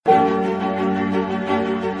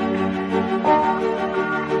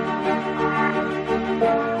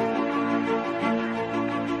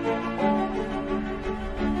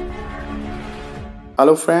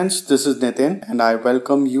Hello friends, this is Nitin and I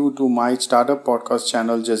welcome you to my startup podcast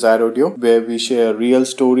channel Jazair Audio, where we share real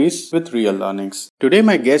stories with real learnings. Today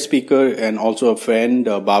my guest speaker and also a friend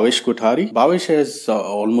Bhavesh Kothari. Bhavesh has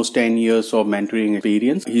almost 10 years of mentoring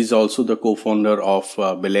experience. He's also the co-founder of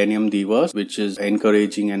Millennium Divas, which is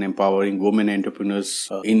encouraging and empowering women entrepreneurs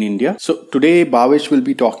in India. So today Bhavesh will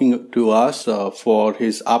be talking to us for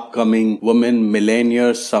his upcoming Women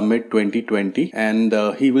Millionaire Summit 2020, and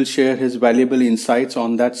he will share his valuable insights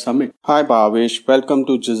on that summit. Hi Bhavesh, welcome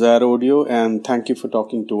to Jazair Audio and thank you for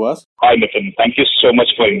talking to us. Hi Nitin, thank you so much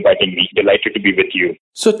for inviting me. Delighted to be with you.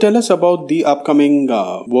 So tell us about the upcoming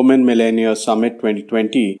Women Millionaire Summit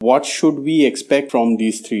 2020. What should we expect from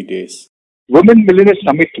these 3 days? Women Millionaire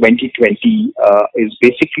Summit 2020 is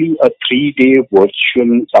basically a 3-day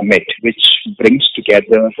virtual summit which brings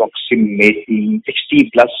together approximately 60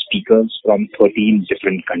 plus speakers from 13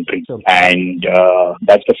 different countries. And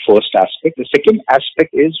that's the first aspect. The second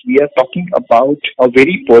aspect is we are talking about a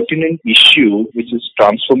very pertinent issue, which is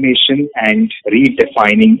transformation and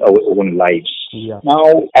redefining our own lives. Yeah.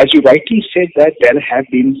 Now, as you rightly said, that there have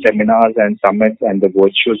been seminars and summits, and the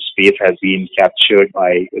virtual space has been captured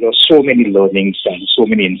by so many learnings and so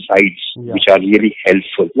many insights, which are really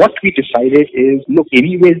helpful. What we decided is, look,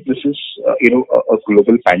 anyways, this is a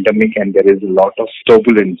global pandemic, and there is a lot of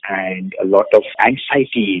turbulence and a lot of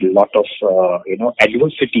anxiety, a lot of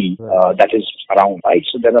adversity that is around. Right,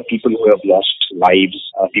 so there are people who have lost lives,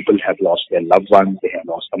 people have lost their loved ones, they have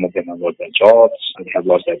lost, some of them have lost their jobs, they have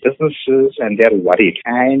lost their businesses, and they're worried.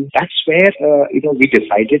 And that's where, we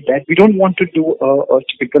decided that we don't want to do a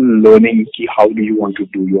typical learning, how do you want to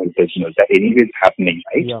do your business? That anyway is happening,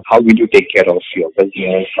 right? Yeah. How will you take care of your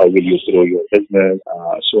business? How will you grow your business?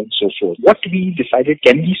 So on and so forth. What we decided,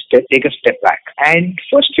 can we take a step back and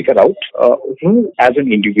first figure out who as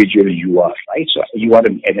an individual you are, right? So you are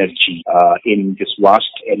an energy in this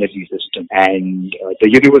vast energy system, and the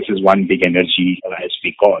universe is one big energy, as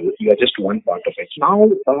we call. You are just one part of it. Now,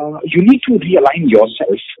 you need to realign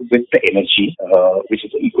yourself with the energy, which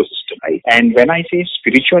is the ecosystem, right? And when I say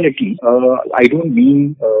spirituality, I don't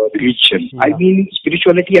mean religion. Yeah. I mean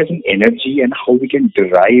spirituality as an energy and how we can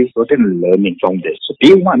derive certain learning from this. So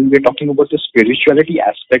day one, we're talking about the spirituality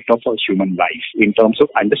aspect of our human life in terms of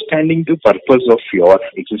understanding the purpose of your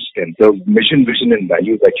existence. The mission, vision, and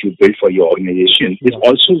value that you build for your organization is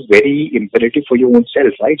also very imperative for your own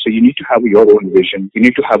self, right? So you need to have your own vision, you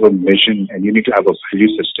need to have a mission, and you need to have a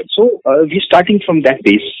value system. So we're starting from that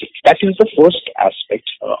base. That is the first aspect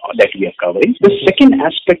that we are covering. The second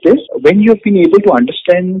aspect is when you've been able to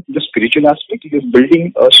understand the spiritual aspect, you're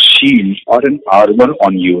building a shield or an armor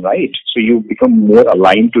on you, right? So you become more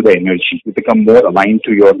aligned to the energy. You become more aligned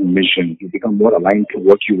to your mission. You become more aligned to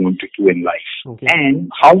what you want to do in life. Okay. And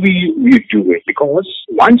how will you do it? Because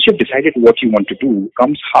once you've decided what you want to do,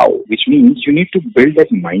 comes how, which means you need to build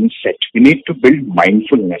that mindset. You need to build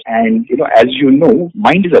mindfulness. And, as you know,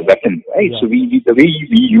 mind is a weapon, right? Yeah. So the way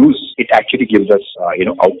we use it actually gives us,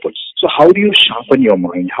 outputs. So how do you sharpen your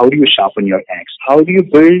mind? How do you sharpen your axe? How do you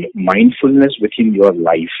build mindfulness within your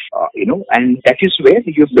life? And that is where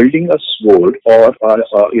you're building a sword or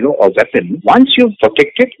a weapon. Once you've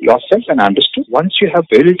protected yourself and understood, once you have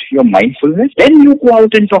built your mindfulness, then you go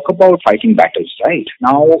out and talk about fighting battles, right?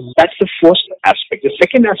 Now, that's the first aspect. The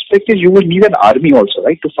second aspect is you will need an army also,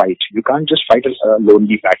 right, to fight. You can't just fight a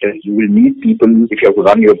lonely battle. You will need people. If you have to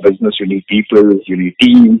run your business, you need people, you need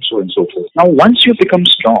teams, so on and so forth. Now, once you become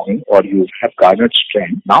strong or you have garnered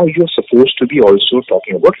strength, now you're supposed to be also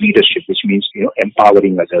talking about leadership, which means,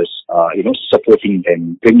 empowering others, supporting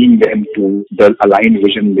them, bringing them to the aligned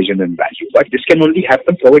vision, and value. But this can only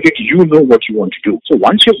happen provided you know what you want to do. So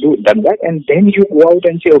once you've done that, and then you go out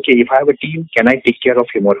and say, okay, if I have a team, can I take care of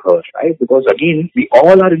him or her, right? Because again, we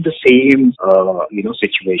all are in the same,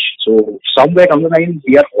 situation. So somewhere down the line,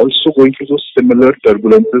 we are also going through those similar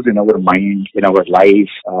turbulences in our mind, in our life.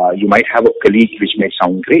 You might have a colleague which may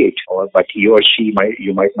sound great, but he or she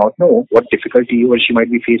you might not know what difficulty he or she might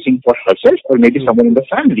be facing for herself or maybe someone in the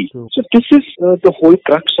family. So this is the whole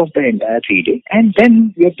crux of the entire 3-day. And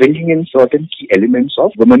then we are bringing in certain key elements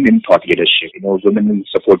of women in thought leadership, women in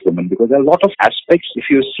support women, because there are a lot of aspects. If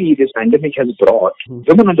you see, this pandemic has brought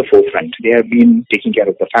women on the forefront. They have been taking care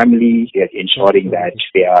of the family. They are ensuring that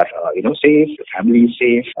they are, safe. The family is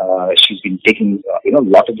safe. She's been taking, a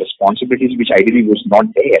lot of responsibilities which ideally was not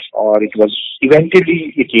there, or it was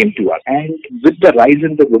eventually, it came to us. And with the rise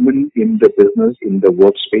in the women in the business, in the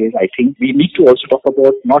workspace, I think we need to also talk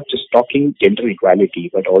about not just talking gender equality,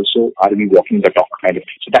 but also are we walking the talk kind of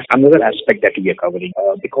thing. So that's another aspect that we are covering.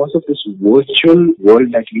 Because of this virtual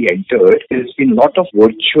world that we entered, there's been a lot of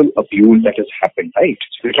virtual abuse that has happened, right?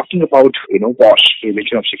 So we're talking about, WASH,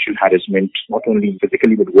 prevention of sexual harassment, not only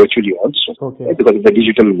physically but virtually also, right? Because of the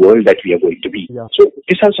digital world that we are going to be. Yeah. So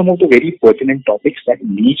these are some of the very pertinent topics that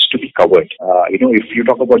needs to be covered. If you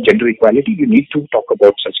talk about gender equality, you need to talk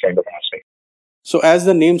about such kind of aspect. So as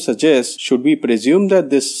the name suggests, should we presume that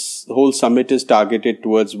this whole summit is targeted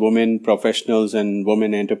towards women professionals and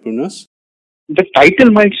women entrepreneurs? The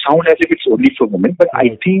title might sound as if it's only for women, but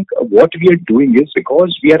I think what we are doing is,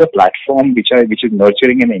 because we are a platform which is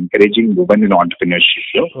nurturing and encouraging women in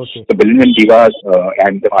entrepreneurship. The Millennium Divas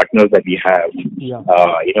and the partners that we have,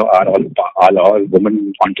 are all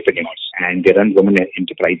women entrepreneurs, and they run women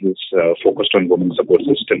enterprises focused on women support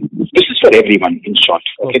system. This is for everyone, in short.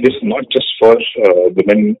 Okay, this is not just for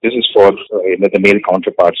women. This is for the male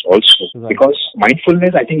counterparts also, because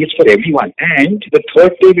mindfulness, I think, it's for everyone. And the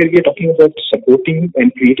third day where we are talking about supporting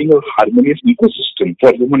and creating a harmonious ecosystem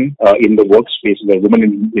for women in the workspace, or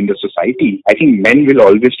women in the society, I think men will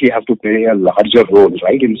obviously have to play a larger role,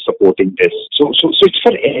 right, in supporting this. So it's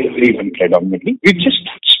for everyone predominantly. We've just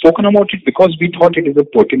spoken about it because we thought it is a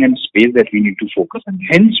pertinent space that we need to focus, and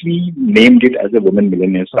hence we named it as the Women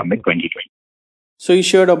Millionaire Summit 2020. So you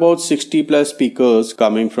shared about 60 plus speakers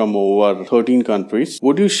coming from over 13 countries.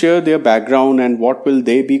 Would you share their background and what will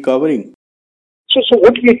they be covering? So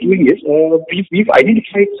what we are doing is, we've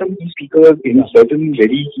identified some speakers in certain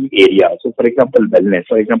very key areas. So for example, wellness,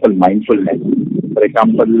 for example, mindfulness, for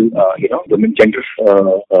example, women gender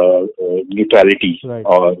neutrality,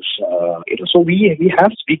 or so we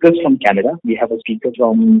have speakers from Canada, we have a speaker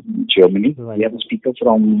from Germany, we have a speaker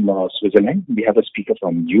from Switzerland, we have a speaker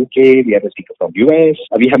from UK, we have a speaker from US,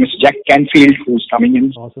 we have Mr. Jack Canfield who's coming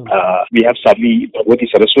in. Awesome. We have Bhagwati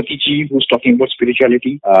Saraswati ji who's talking about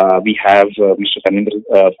spirituality. We have Mr.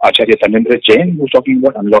 Acharya Tanendra Jain, who's talking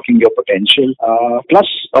about unlocking your potential, plus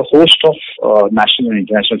a host of national and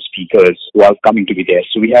international speakers who are coming to be there.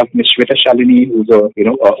 So we have Ms. Shweta Shalini, who's a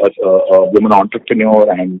woman entrepreneur,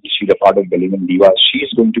 and she's a part of Millennium Divas. She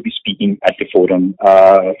is going to be speaking at the forum.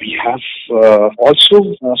 We have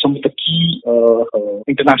also some of the key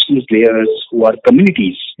international players who are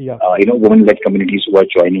communities, women-led communities who are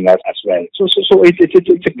joining us as well. So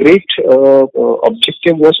it's a great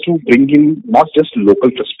objective was to bring in not just local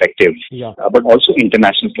perspective, but also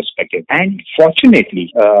international perspective. And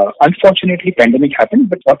unfortunately, pandemic happened,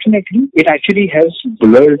 but fortunately, it actually has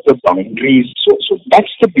blurred the boundaries. So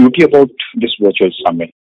that's the beauty about this virtual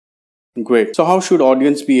summit. Great. So how should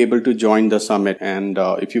audience be able to join the summit? And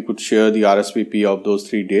if you could share the RSVP of those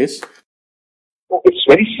 3 days? It's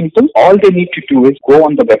very simple. All they need to do is go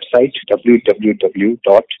on the website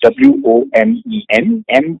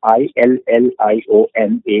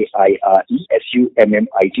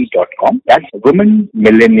www.womenmillionairesummit.com. That's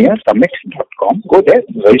womenmillionairesummit.com. Go there,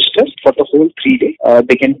 register for the whole 3 day.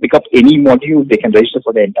 They can pick up any module. They can register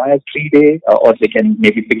for the entire 3 day, or they can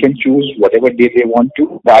maybe pick and choose whatever day they want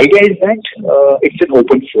to. The idea is that it's an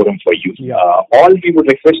open forum for you. All we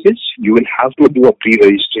would request is you will have to do a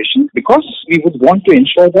pre-registration, because we would want to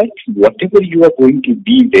ensure that whatever you are going to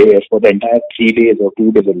be there for the entire 3 days or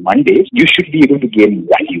 2 days or 1 day, you should be able to gain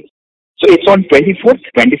value. So it's on 24th,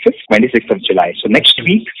 25th, 26th of July. So next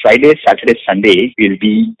week, Friday, Saturday, Sunday, we'll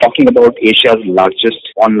be talking about Asia's largest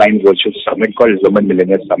online virtual summit called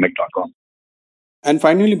WomenMillionaireSummit.com. And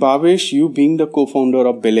finally, Bhavesh, you being the co-founder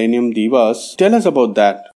of Millennium Divas, tell us about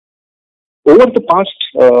that. Over the past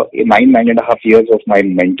 9.5 years of my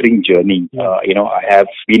mentoring journey, I have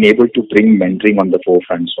been able to bring mentoring on the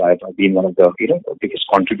forefront. So I've been one of the biggest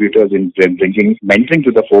contributors in bringing mentoring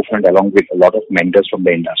to the forefront, along with a lot of mentors from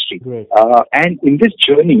the industry. And in this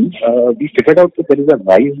journey, we figured out that there is a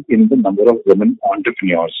rise in the number of women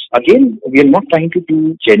entrepreneurs. Again, we are not trying to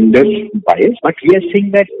do gender bias, but we are saying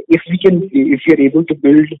that if we are able to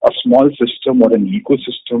build a small system or an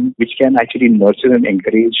ecosystem which can actually nurture and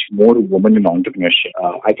encourage more women in entrepreneurship,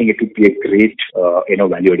 I think it would be a great,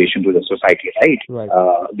 value addition to the society, right?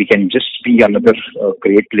 We can just be another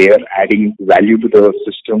great player adding value to the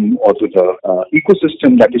system or to the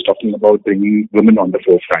ecosystem that is talking about bringing women on the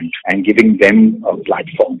forefront and giving them a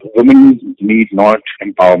platform. Women need not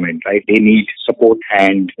empowerment, right? They need support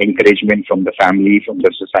and encouragement from the family, from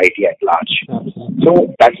the society at large.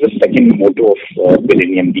 So that's the second motto of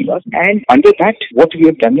Millennium Divas. And under that, what we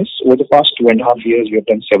have done is, over the past 2.5 years, we have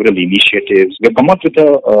done several initiatives initiatives. We've come up with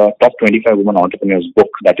a top 25 women entrepreneurs book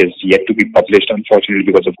that is yet to be published. Unfortunately,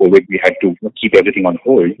 because of COVID, we had to keep everything on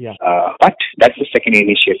hold. Yeah. But that's the second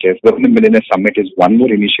initiative. Women Millionaire Summit is one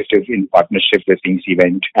more initiative in partnership with Things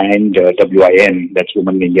Event and WIN, that's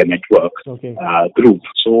Women India Network group.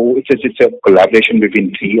 So it's a collaboration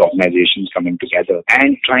between three organizations coming together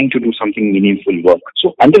and trying to do something meaningful work.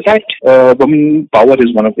 So under that, Women Power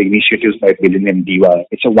is one of the initiatives by Billion and Diva.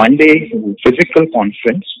 It's a one-day physical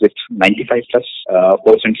conference with 95 plus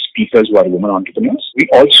 % speakers who are women entrepreneurs. We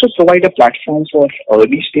also provide a platform for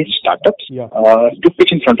early stage startups to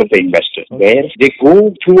pitch in front of the investors, where they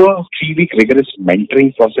go through a 3-week rigorous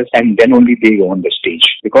mentoring process and then only they go on the stage.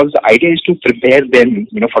 Because the idea is to prepare them,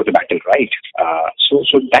 for the battle, right?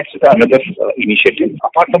 So that's another initiative.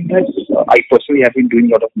 Apart from that, I personally have been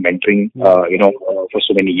doing a lot of mentoring, for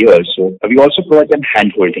so many years. So we also provide them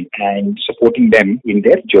hand-holding and supporting them in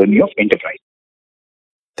their journey of enterprise.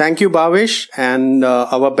 Thank you, Bhavesh, and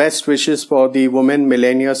our best wishes for the Women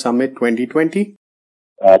Millionaire Summit 2020.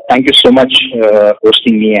 Thank you so much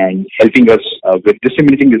hosting me and helping us with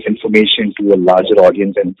disseminating this information to a larger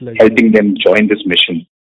audience and helping them join this mission.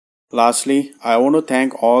 Lastly, I want to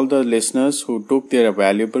thank all the listeners who took their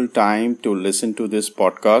valuable time to listen to this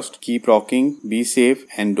podcast. Keep rocking, be safe,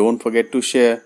 and don't forget to share.